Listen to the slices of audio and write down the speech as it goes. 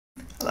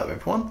Hello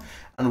everyone,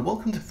 and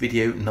welcome to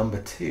video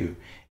number 2,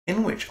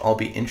 in which I'll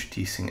be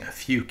introducing a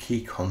few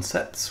key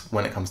concepts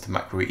when it comes to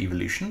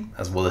macroevolution,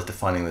 as well as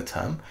defining the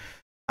term,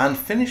 and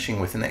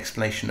finishing with an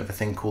explanation of a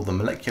thing called the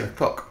molecular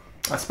clock.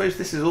 I suppose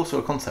this is also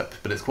a concept,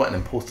 but it's quite an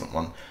important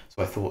one,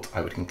 so I thought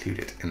I would include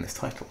it in this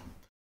title.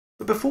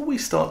 But before we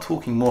start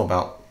talking more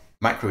about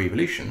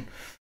macroevolution,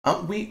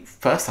 we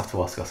first have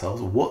to ask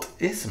ourselves, what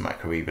is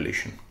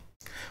macroevolution?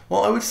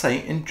 Well, I would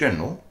say in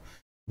general,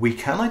 we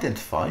can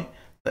identify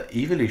that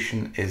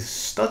evolution is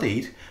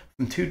studied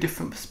from two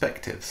different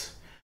perspectives.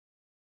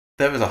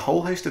 There is a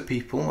whole host of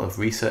people, of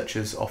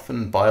researchers,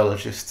 often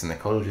biologists and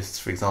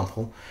ecologists, for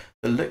example,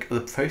 that look at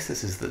the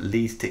processes that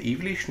lead to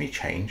evolutionary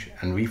change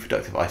and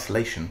reproductive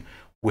isolation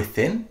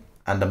within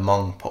and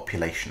among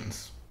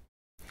populations.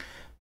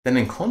 Then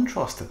in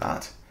contrast to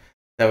that,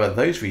 there are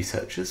those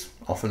researchers,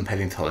 often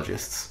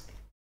paleontologists,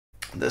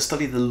 that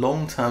study the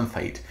long-term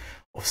fate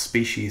of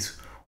species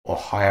or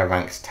higher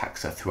ranked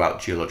taxa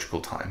throughout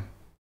geological time.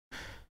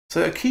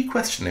 So a key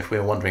question, if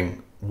we're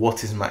wondering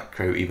what is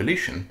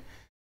macroevolution,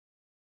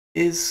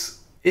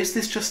 is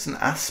this just an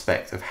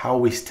aspect of how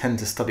we tend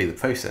to study the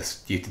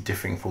process due to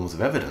differing forms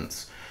of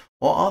evidence,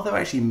 or are there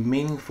actually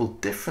meaningful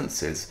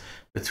differences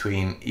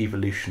between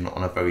evolution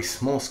on a very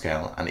small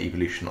scale and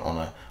evolution on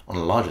a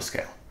larger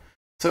scale?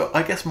 So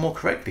I guess more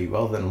correctly,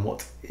 rather than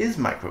what is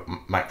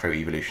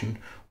macroevolution,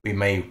 we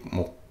may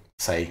more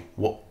say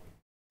what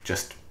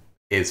just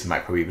is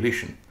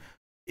macroevolution.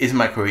 Is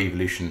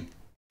macroevolution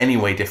any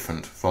way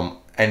different from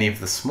any of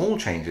the small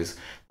changes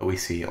that we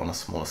see on a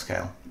smaller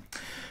scale?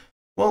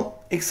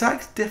 Well,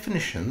 exact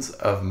definitions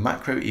of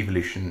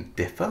macroevolution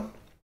differ,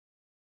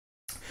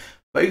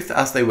 both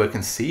as they were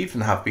conceived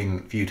and have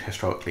been viewed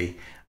historically,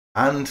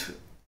 and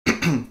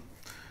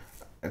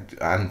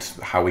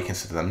how we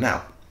consider them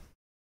now.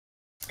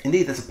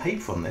 Indeed, there's a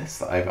paper on this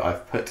that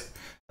I've put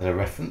as a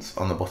reference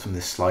on the bottom of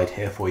this slide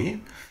here for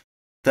you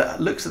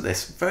that looks at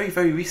this very,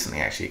 very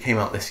recently. Actually, it came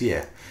out this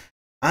year.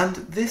 And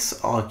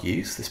this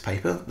argues, this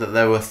paper, that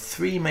there were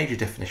three major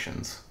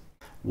definitions.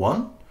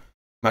 One,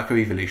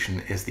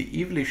 macroevolution is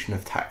the evolution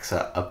of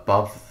taxa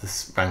above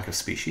the rank of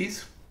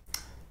species.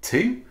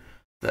 Two,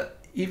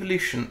 that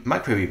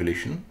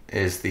macroevolution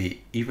is the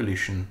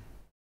evolution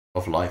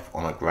of life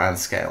on a grand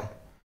scale.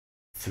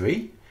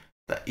 Three,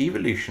 that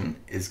evolution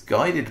is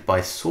guided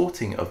by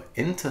sorting of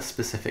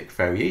interspecific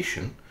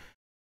variation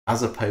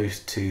as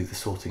opposed to the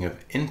sorting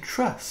of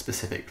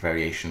intraspecific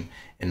variation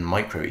in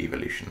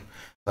microevolution.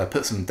 So I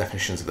put some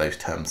definitions of those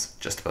terms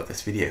just above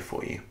this video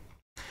for you.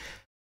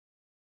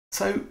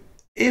 So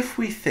if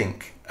we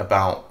think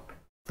about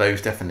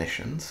those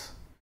definitions,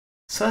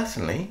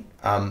 certainly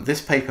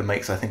this paper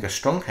makes, I think, a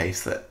strong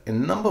case that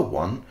in number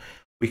one,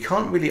 we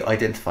can't really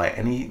identify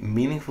any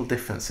meaningful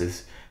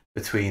differences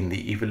between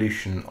the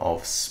evolution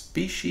of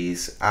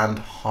species and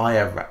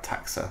higher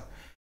taxa,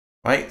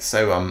 right?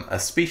 So a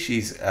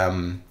species,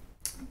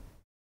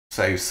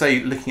 so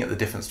say looking at the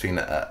difference between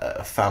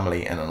a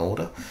family and an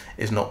order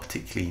is not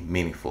particularly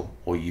meaningful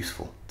or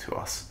useful to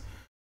us.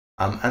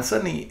 And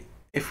certainly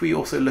if we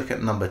also look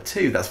at number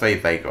two, that's very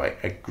vague, right?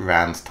 A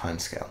grand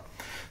timescale.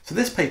 So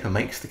this paper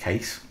makes the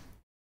case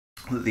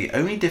that the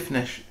only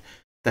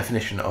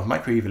definition of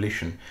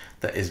macroevolution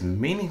that is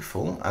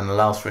meaningful and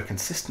allows for a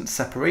consistent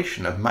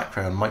separation of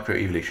macro and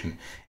microevolution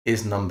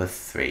is number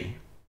three.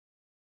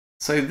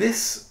 So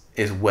this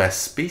is where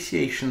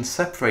speciation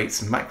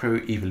separates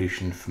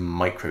macroevolution from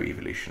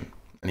microevolution.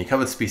 And you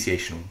covered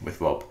speciation with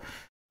Rob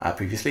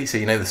previously, so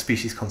you know the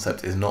species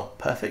concept is not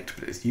perfect,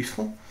 but it's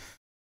useful.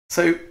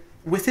 So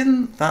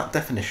within that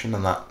definition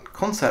and that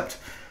concept,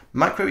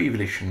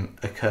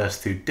 macroevolution occurs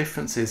through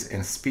differences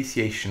in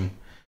speciation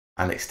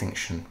and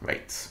extinction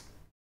rates.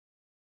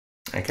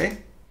 Okay?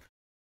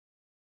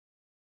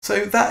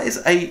 So that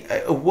is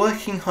a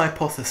working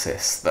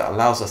hypothesis that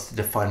allows us to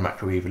define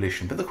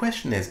macroevolution, but the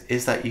question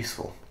is that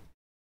useful?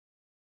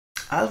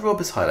 As Rob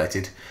has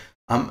highlighted,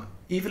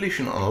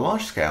 evolution on a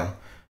large scale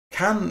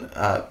can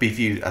be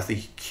viewed as the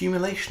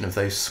accumulation of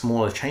those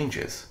smaller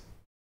changes.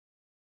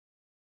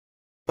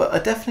 But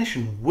a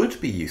definition would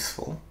be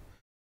useful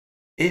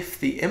if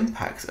the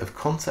impact of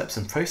concepts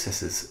and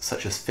processes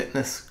such as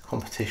fitness,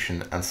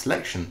 competition, and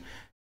selection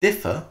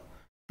differ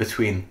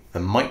between the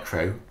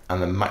micro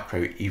and the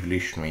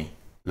macroevolutionary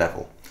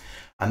level.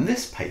 And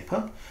this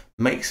paper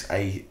makes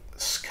a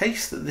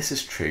case that this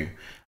is true,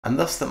 and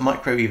thus that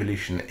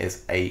microevolution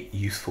is a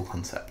useful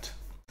concept.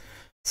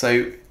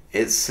 So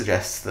it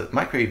suggests that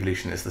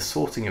macroevolution is the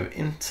sorting of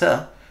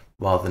inter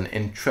rather than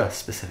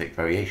intra-specific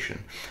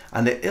variation.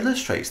 And it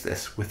illustrates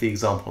this with the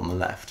example on the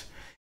left.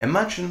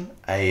 Imagine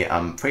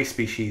a prey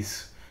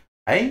species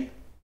A,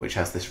 which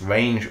has this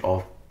range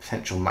of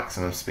potential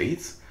maximum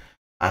speeds,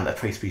 and a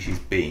prey species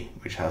B,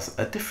 which has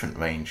a different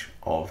range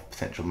of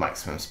potential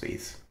maximum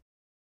speeds.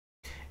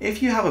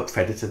 If you have a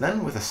predator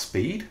then with a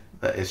speed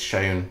that is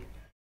shown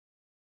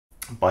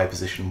by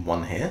position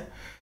 1 here,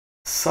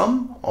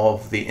 some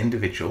of the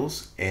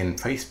individuals in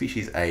prey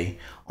species A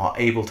are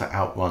able to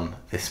outrun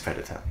this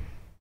predator.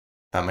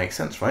 That makes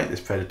sense, right? This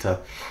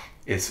predator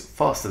is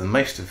faster than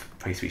most of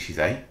prey species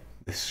A,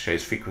 this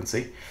shows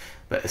frequency,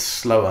 but is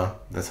slower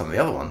than some of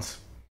the other ones,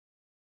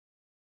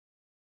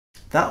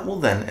 that will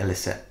then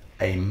elicit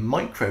a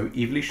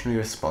microevolutionary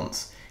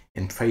response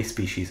in prey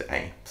species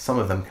A. Some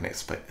of them can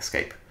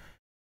escape.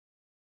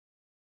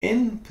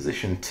 In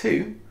position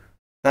 2,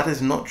 that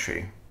is not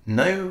true.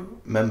 No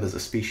members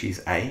of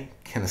species A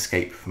can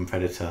escape from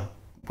predator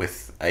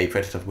with a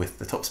predator with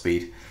the top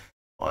speed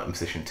in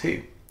position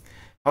 2.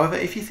 However,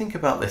 if you think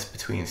about this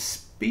between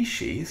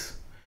species,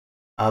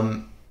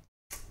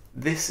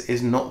 this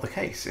is not the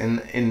case.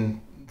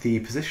 In the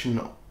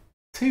position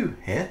 2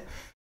 here,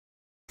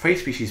 prey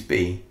species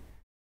B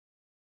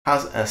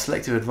has a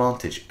selective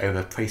advantage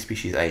over prey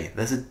species A.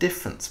 There's a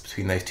difference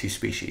between those two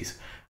species,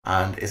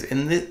 and it's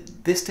in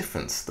this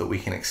difference that we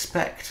can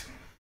expect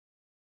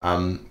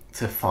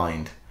to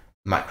find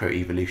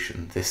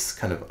macroevolution, this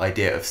kind of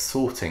idea of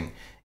sorting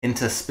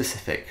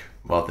interspecific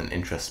rather than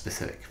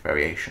intraspecific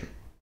variation.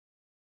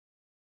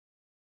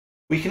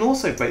 We can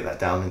also break that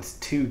down into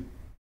two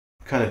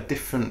kind of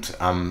different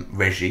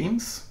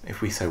regimes,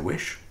 if we so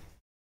wish.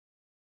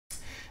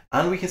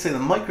 And we can say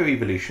that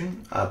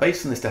microevolution,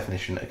 based on this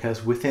definition,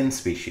 occurs within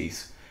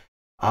species,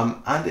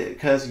 and it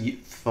occurs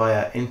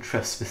via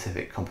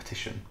intraspecific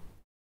competition.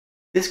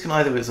 This can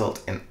either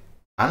result in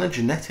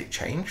anagenetic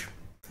change.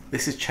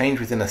 This is change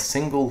within a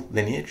single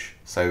lineage,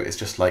 so it's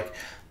just like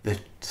the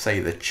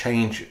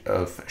change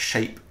of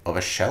shape of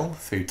a shell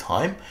through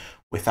time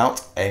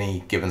without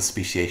any given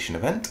speciation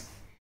event.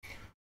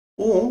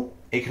 Or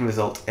it can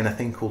result in a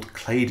thing called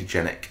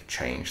cladogenic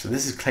change. So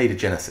this is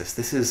cladogenesis.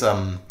 This is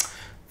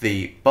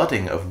the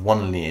budding of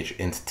one lineage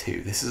into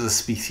two. This is a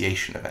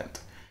speciation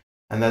event.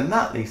 And then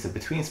that leads to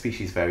between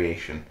species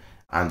variation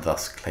and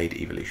thus clade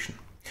evolution.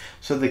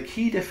 So the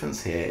key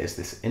difference here is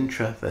this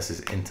intra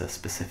versus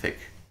interspecific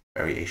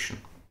variation.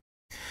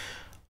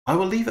 I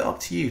will leave it up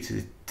to you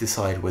to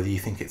decide whether you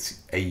think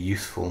it's a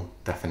useful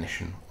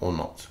definition or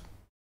not.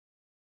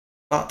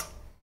 But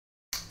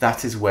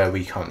that is where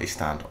we currently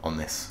stand on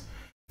this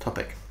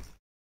topic.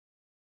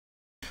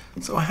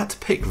 So I had to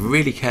pick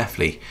really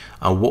carefully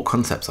what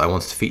concepts I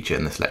wanted to feature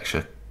in this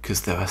lecture,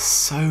 because there are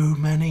so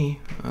many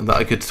that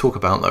I could talk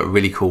about that are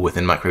really cool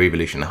within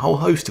macroevolution, a whole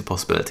host of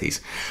possibilities.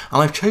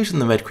 And I've chosen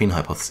the Red Queen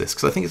hypothesis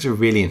because I think it's a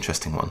really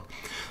interesting one.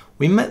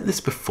 We met this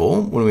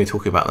before when we were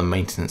talking about the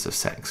maintenance of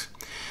sex.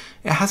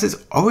 It has its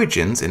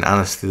origins in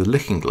Alice Through the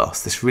Looking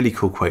Glass, this really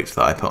cool quote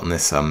that I put on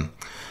this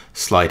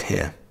slide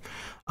here,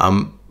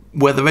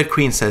 where the Red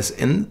Queen says,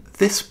 in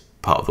this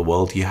part of the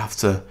world you have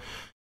to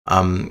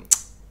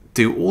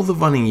do all the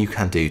running you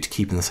can do to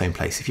keep in the same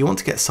place. If you want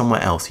to get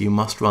somewhere else, you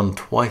must run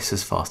twice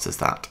as fast as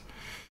that.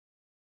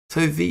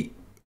 So the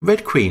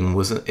Red Queen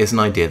is an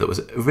idea that was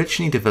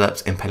originally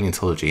developed in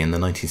paleontology in the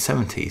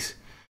 1970s.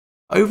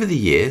 Over the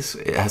years,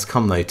 it has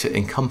come, though, to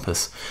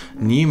encompass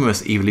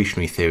numerous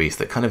evolutionary theories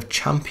that kind of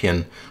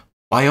champion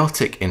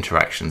biotic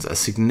interactions as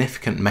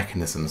significant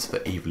mechanisms for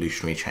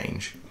evolutionary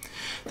change.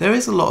 There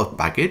is a lot of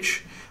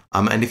baggage,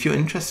 and if you're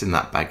interested in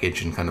that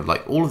baggage and kind of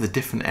like all of the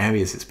different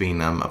areas it's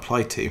been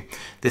applied to,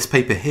 this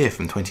paper here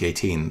from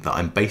 2018 that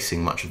I'm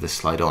basing much of this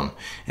slide on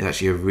is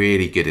actually a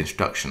really good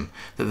introduction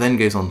that then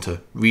goes on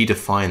to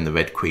redefine the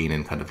Red Queen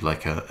in kind of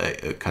like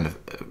a kind of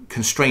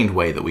constrained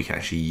way that we can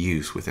actually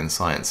use within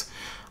science.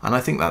 And I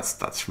think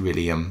that's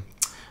really a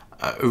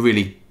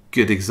really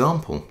good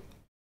example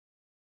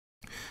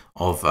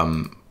of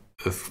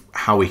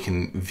how we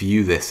can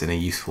view this in a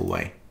useful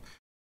way.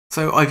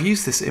 So I've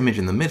used this image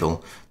in the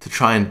middle to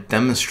try and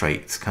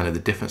demonstrate kind of the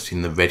difference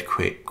between the Red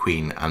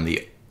Queen and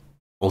the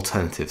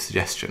alternative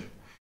suggestion.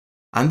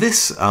 And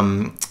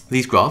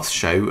these graphs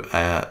show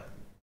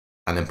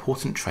an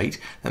important trait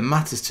that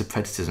matters to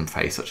predators and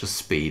prey, such as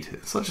speed,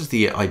 such as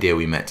the idea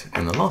we met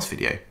in the last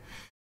video.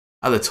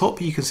 At the top,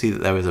 you can see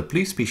that there is a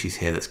blue species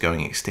here that's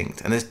going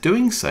extinct, and it's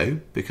doing so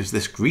because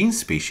this green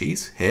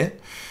species here,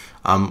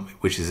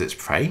 which is its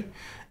prey,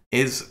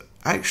 is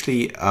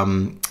actually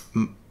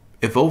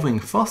evolving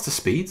faster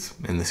speeds,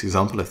 in this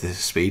example of this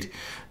speed,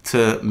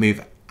 to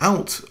move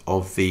out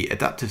of the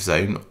adaptive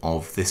zone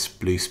of this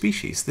blue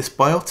species. This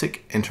biotic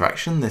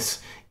interaction,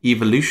 this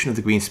evolution of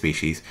the green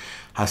species,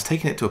 has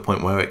taken it to a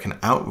point where it can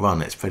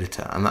outrun its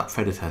predator, and that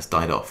predator has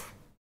died off.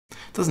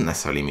 Doesn't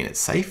necessarily mean it's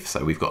safe,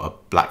 so we've got a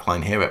black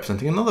line here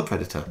representing another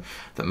predator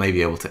that may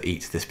be able to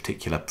eat this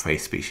particular prey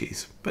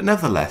species. But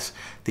nevertheless,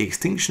 the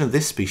extinction of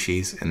this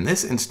species in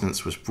this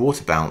instance was brought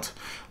about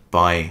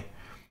by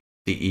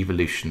the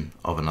evolution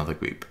of another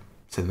group.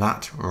 So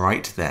that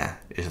right there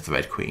is the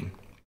Red Queen.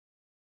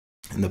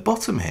 In the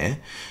bottom here,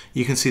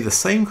 you can see the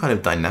same kind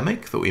of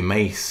dynamic that we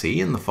may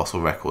see in the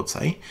fossil record,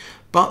 say,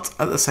 but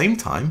at the same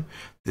time,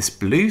 this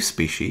blue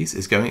species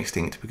is going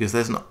extinct because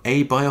there's an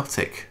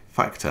abiotic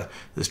factor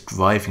that's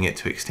driving it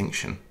to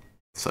extinction,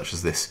 such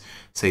as this.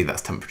 Say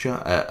that's temperature,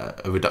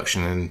 a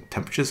reduction in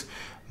temperatures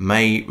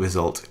may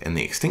result in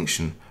the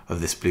extinction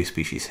of this blue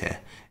species here.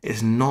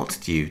 It's not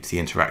due to the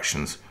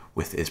interactions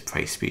with its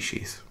prey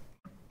species.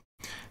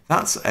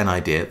 That's an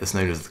idea that's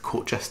known as the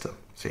court jester.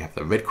 So you have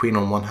the Red Queen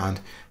on one hand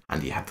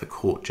and you have the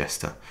court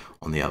jester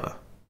on the other.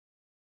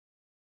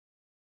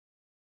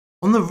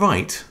 On the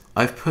right,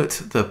 I've put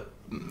the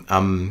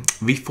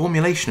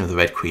reformulation of the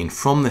Red Queen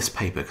from this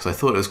paper because I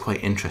thought it was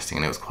quite interesting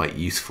and it was quite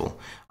useful.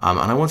 And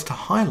I wanted to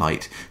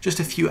highlight just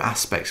a few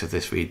aspects of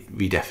this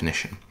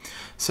redefinition.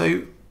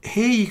 So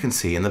here you can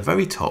see in the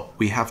very top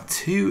we have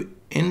two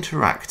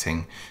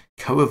interacting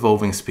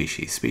co-evolving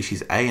species,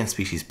 species A and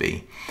species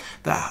B,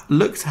 that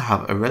look to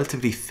have a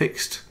relatively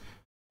fixed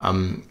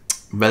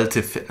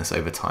relative fitness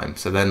over time.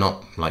 So they're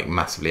not like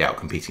massively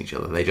outcompeting each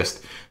other. They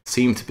just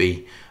seem to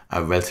be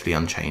relatively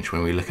unchanged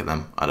when we look at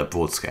them at a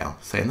broad scale,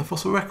 say in the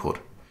fossil record.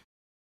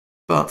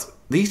 But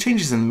these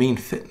changes in mean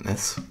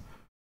fitness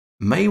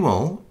may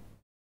well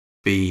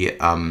be,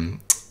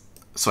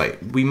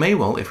 we may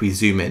well, if we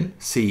zoom in,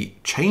 see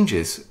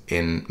changes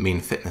in mean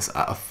fitness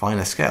at a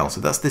finer scale. So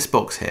that's this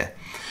box here.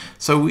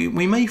 So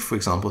we may, for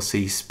example,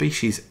 see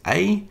species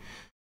A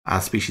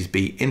and species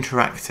B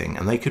interacting,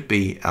 and they could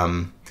be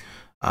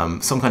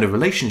some kind of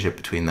relationship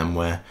between them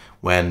where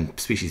when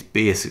species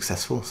B is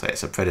successful, say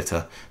it's a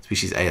predator,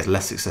 species A is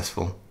less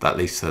successful, that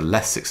leads to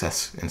less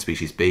success in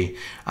species B.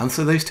 And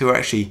so those two are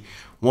actually,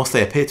 whilst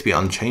they appear to be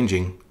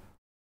unchanging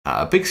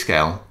at a big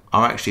scale,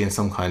 are actually in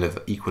some kind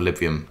of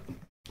equilibrium,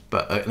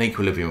 but an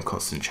equilibrium of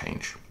constant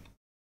change.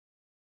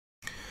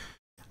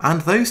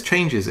 And those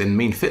changes in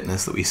mean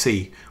fitness that we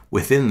see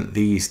within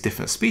these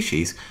different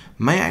species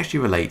may actually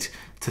relate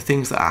to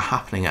things that are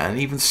happening at an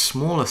even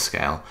smaller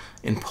scale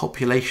in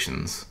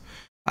populations.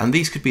 And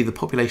these could be the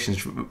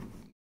populations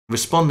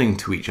responding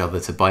to each other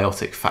to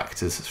biotic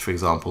factors, for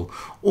example,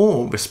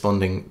 or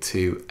responding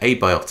to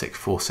abiotic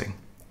forcing.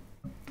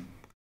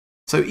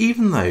 So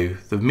even though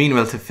the mean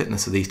relative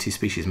fitness of these two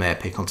species may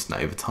appear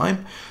constant over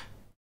time,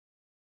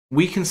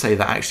 we can say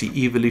that actually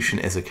evolution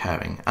is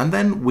occurring, and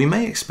then we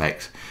may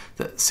expect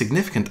that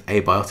significant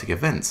abiotic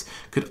events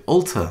could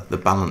alter the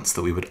balance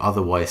that we would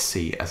otherwise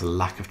see as a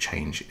lack of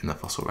change in the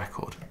fossil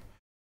record.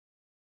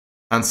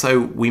 And so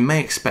we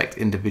may expect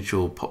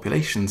individual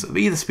populations of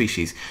either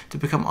species to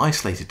become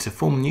isolated, to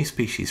form new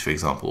species, for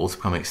example, or to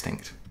become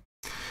extinct.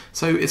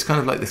 So it's kind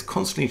of like this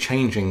constantly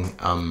changing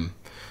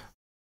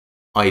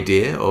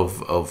idea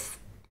of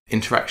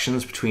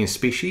interactions between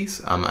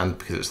species, and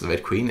because it's the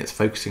Red Queen, it's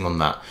focusing on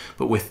that,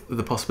 but with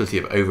the possibility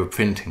of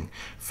overprinting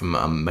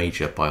from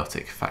major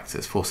biotic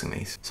factors forcing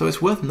these. So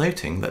it's worth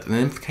noting that an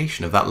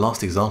implication of that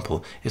last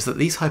example is that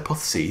these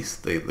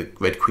hypotheses, the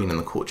Red Queen and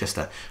the court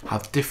jester,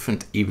 have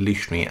different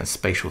evolutionary and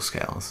spatial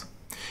scales.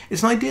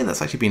 It's an idea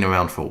that's actually been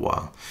around for a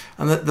while,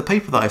 and the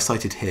paper that I've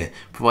cited here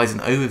provides an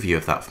overview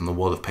of that from the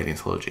world of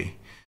paleontology.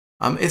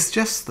 It's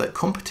just that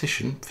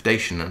competition,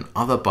 predation, and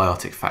other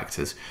biotic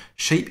factors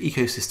shape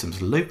ecosystems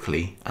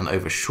locally and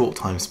over short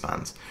time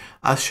spans,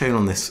 as shown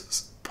on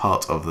this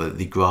part of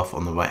the graph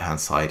on the right-hand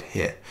side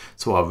here.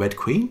 So our Red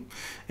Queen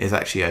is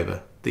actually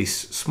over these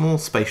small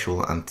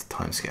spatial and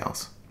time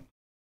scales.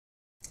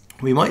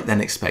 We might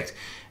then expect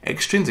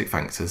extrinsic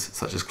factors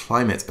such as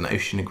climate and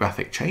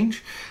oceanographic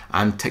change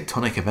and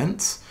tectonic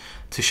events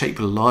to shape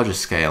larger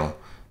scale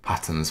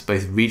patterns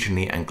both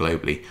regionally and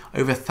globally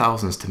over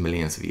thousands to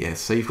millions of years.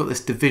 So you've got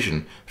this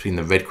division between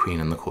the Red Queen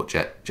and the court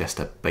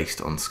jester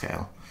based on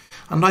scale.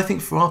 And I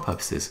think for our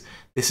purposes,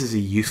 this is a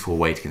useful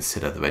way to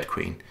consider the Red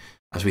Queen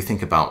as we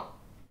think about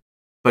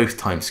both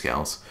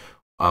timescales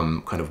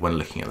kind of when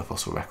looking at the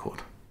fossil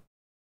record.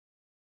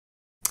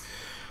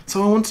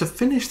 So I wanted to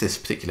finish this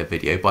particular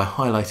video by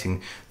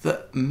highlighting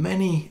that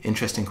many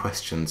interesting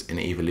questions in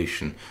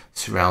evolution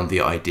surround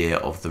the idea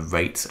of the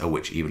rates at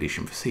which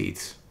evolution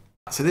proceeds.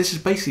 So this is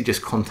basically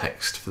just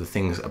context for the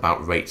things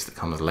about rates that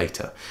comes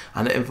later,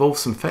 and it involves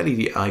some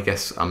fairly, I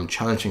guess,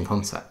 challenging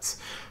concepts.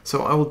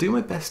 So I will do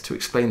my best to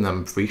explain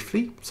them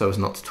briefly, so as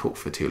not to talk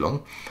for too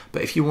long.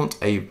 But if you want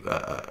a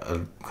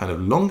kind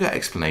of longer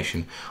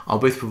explanation, I'll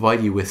both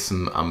provide you with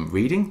some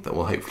reading that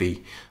will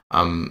hopefully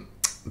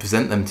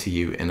present them to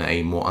you in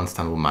a more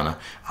understandable manner,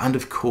 and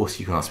of course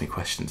you can ask me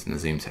questions in the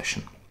Zoom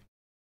session.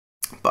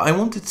 But I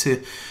wanted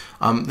to,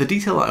 the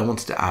detail that I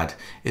wanted to add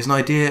is an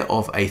idea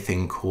of a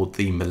thing called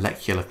the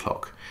molecular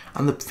clock.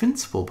 And the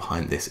principle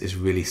behind this is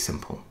really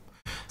simple.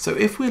 So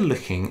if we're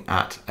looking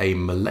at a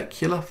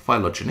molecular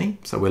phylogeny,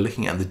 so we're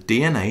looking at the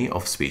DNA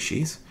of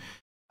species,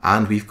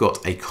 and we've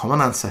got a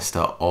common ancestor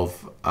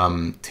of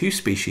two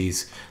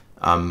species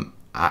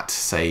at,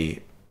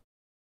 say,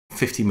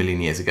 50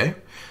 million years ago,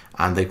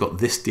 and they've got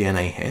this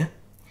DNA here.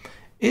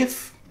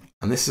 If,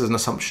 and this is an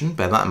assumption,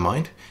 bear that in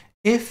mind,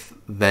 if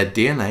their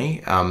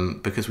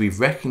DNA, because we've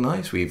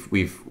recognized,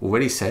 we've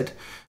already said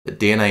that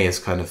DNA is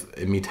kind of,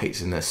 it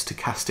mutates in a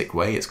stochastic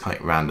way, it's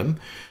quite random,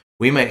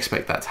 we may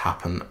expect that to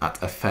happen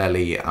at a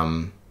fairly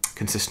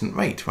consistent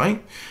rate,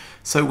 right?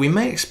 So we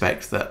may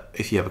expect that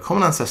if you have a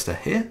common ancestor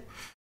here,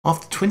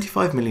 after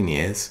 25 million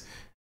years,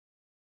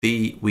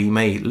 we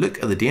may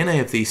look at the DNA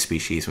of these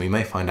species and we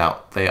may find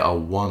out they are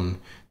one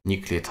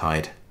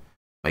nucleotide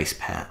base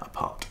pair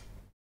apart.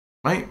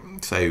 Right?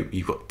 So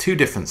you've got two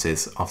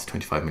differences after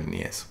 25 million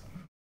years.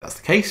 If that's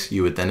the case,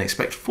 you would then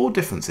expect 4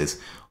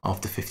 differences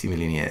after 50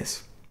 million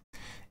years.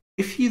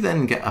 If you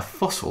then get a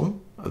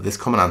fossil of this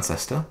common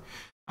ancestor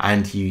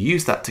and you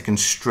use that to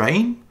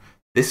constrain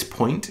this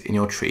point in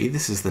your tree,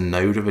 this is the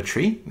node of a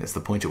tree, that's the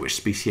point at which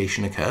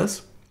speciation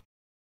occurs,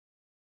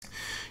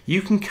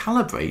 you can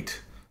calibrate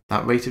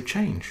that rate of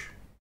change.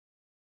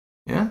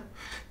 Yeah?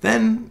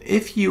 Then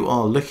if you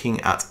are looking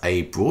at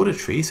a broader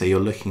tree, so you're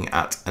looking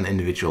at an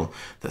individual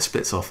that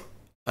splits off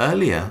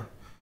earlier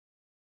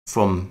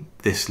from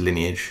this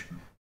lineage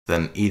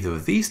than either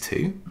of these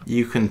two,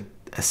 you can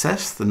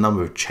assess the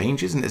number of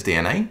changes in its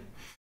DNA.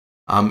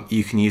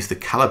 You can use the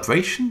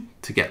calibration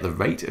to get the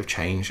rate of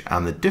change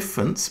and the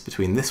difference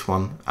between this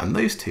one and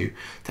those two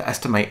to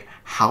estimate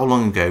how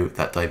long ago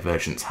that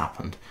divergence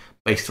happened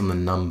based on the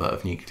number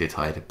of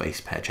nucleotide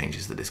base pair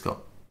changes that it's got.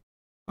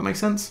 That makes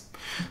sense?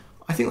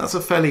 I think that's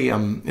a fairly,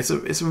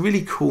 it's a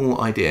really cool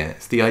idea.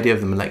 It's the idea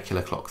of the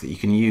molecular clock, that you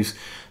can use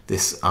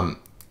this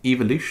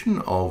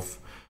evolution of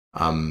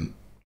the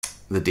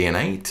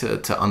DNA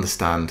to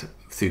understand,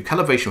 through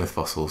calibration with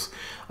fossils,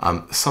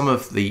 some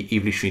of the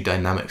evolutionary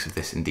dynamics of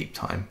this in deep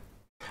time.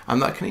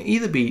 And that can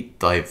either be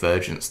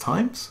divergence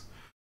times,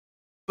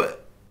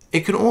 but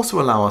it can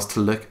also allow us to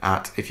look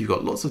at, if you've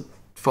got lots of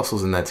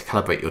fossils in there to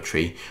calibrate your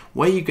tree,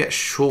 where you get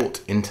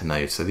short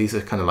internodes. So these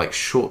are kind of like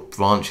short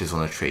branches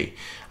on a tree.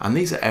 And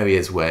these are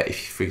areas where,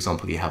 if, for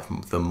example, you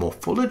have the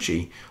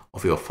morphology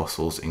of your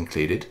fossils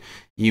included,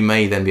 you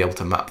may then be able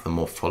to map the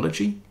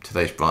morphology to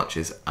those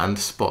branches and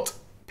spot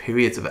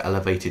periods of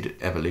elevated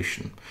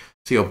evolution.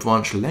 So your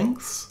branch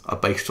lengths are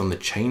based on the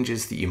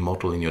changes that you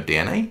model in your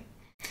DNA,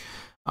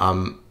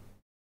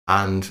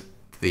 and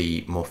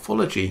the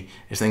morphology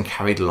is then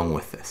carried along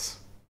with this.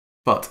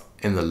 But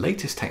in the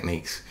latest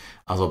techniques,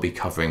 as I'll be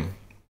covering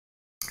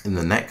in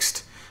the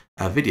next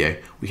video,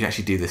 we can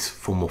actually do this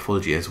for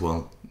morphology as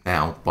well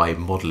now by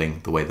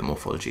modeling the way the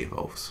morphology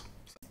evolves.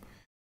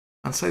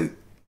 And so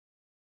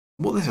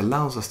what this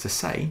allows us to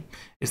say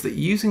is that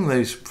using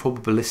those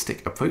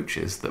probabilistic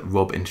approaches that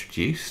Rob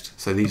introduced,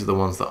 so these are the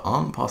ones that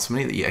aren't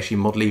parsimony, that you actually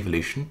model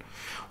evolution,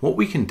 what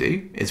we can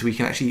do is we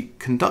can actually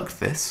conduct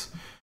this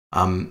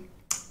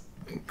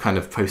kind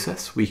of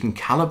process. We can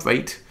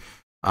calibrate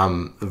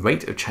the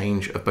rate of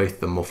change of both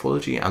the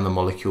morphology and the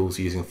molecules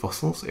using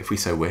fossils, if we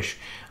so wish,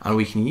 and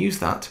we can use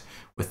that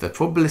with the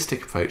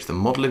probabilistic approach, the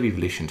model of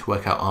evolution, to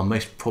work out our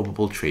most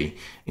probable tree,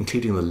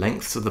 including the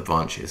lengths of the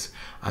branches,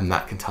 and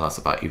that can tell us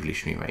about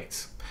evolutionary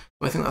rates.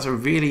 But I think that's a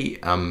really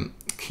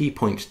key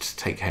point to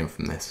take home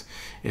from this,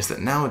 is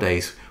that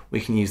nowadays we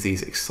can use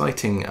these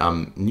exciting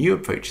new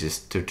approaches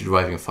to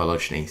deriving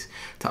phylogenies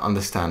to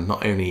understand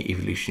not only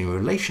evolutionary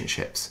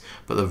relationships,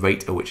 but the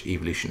rate at which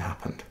evolution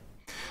happened.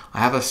 I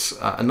have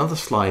another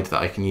slide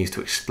that I can use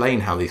to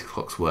explain how these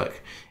clocks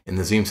work in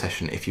the Zoom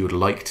session if you would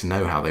like to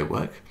know how they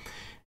work.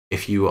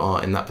 If you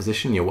are in that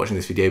position, you're watching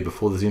this video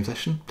before the Zoom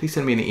session, please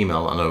send me an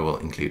email and I will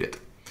include it.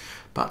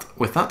 But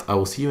with that, I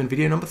will see you in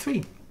video number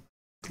 3.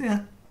 See ya.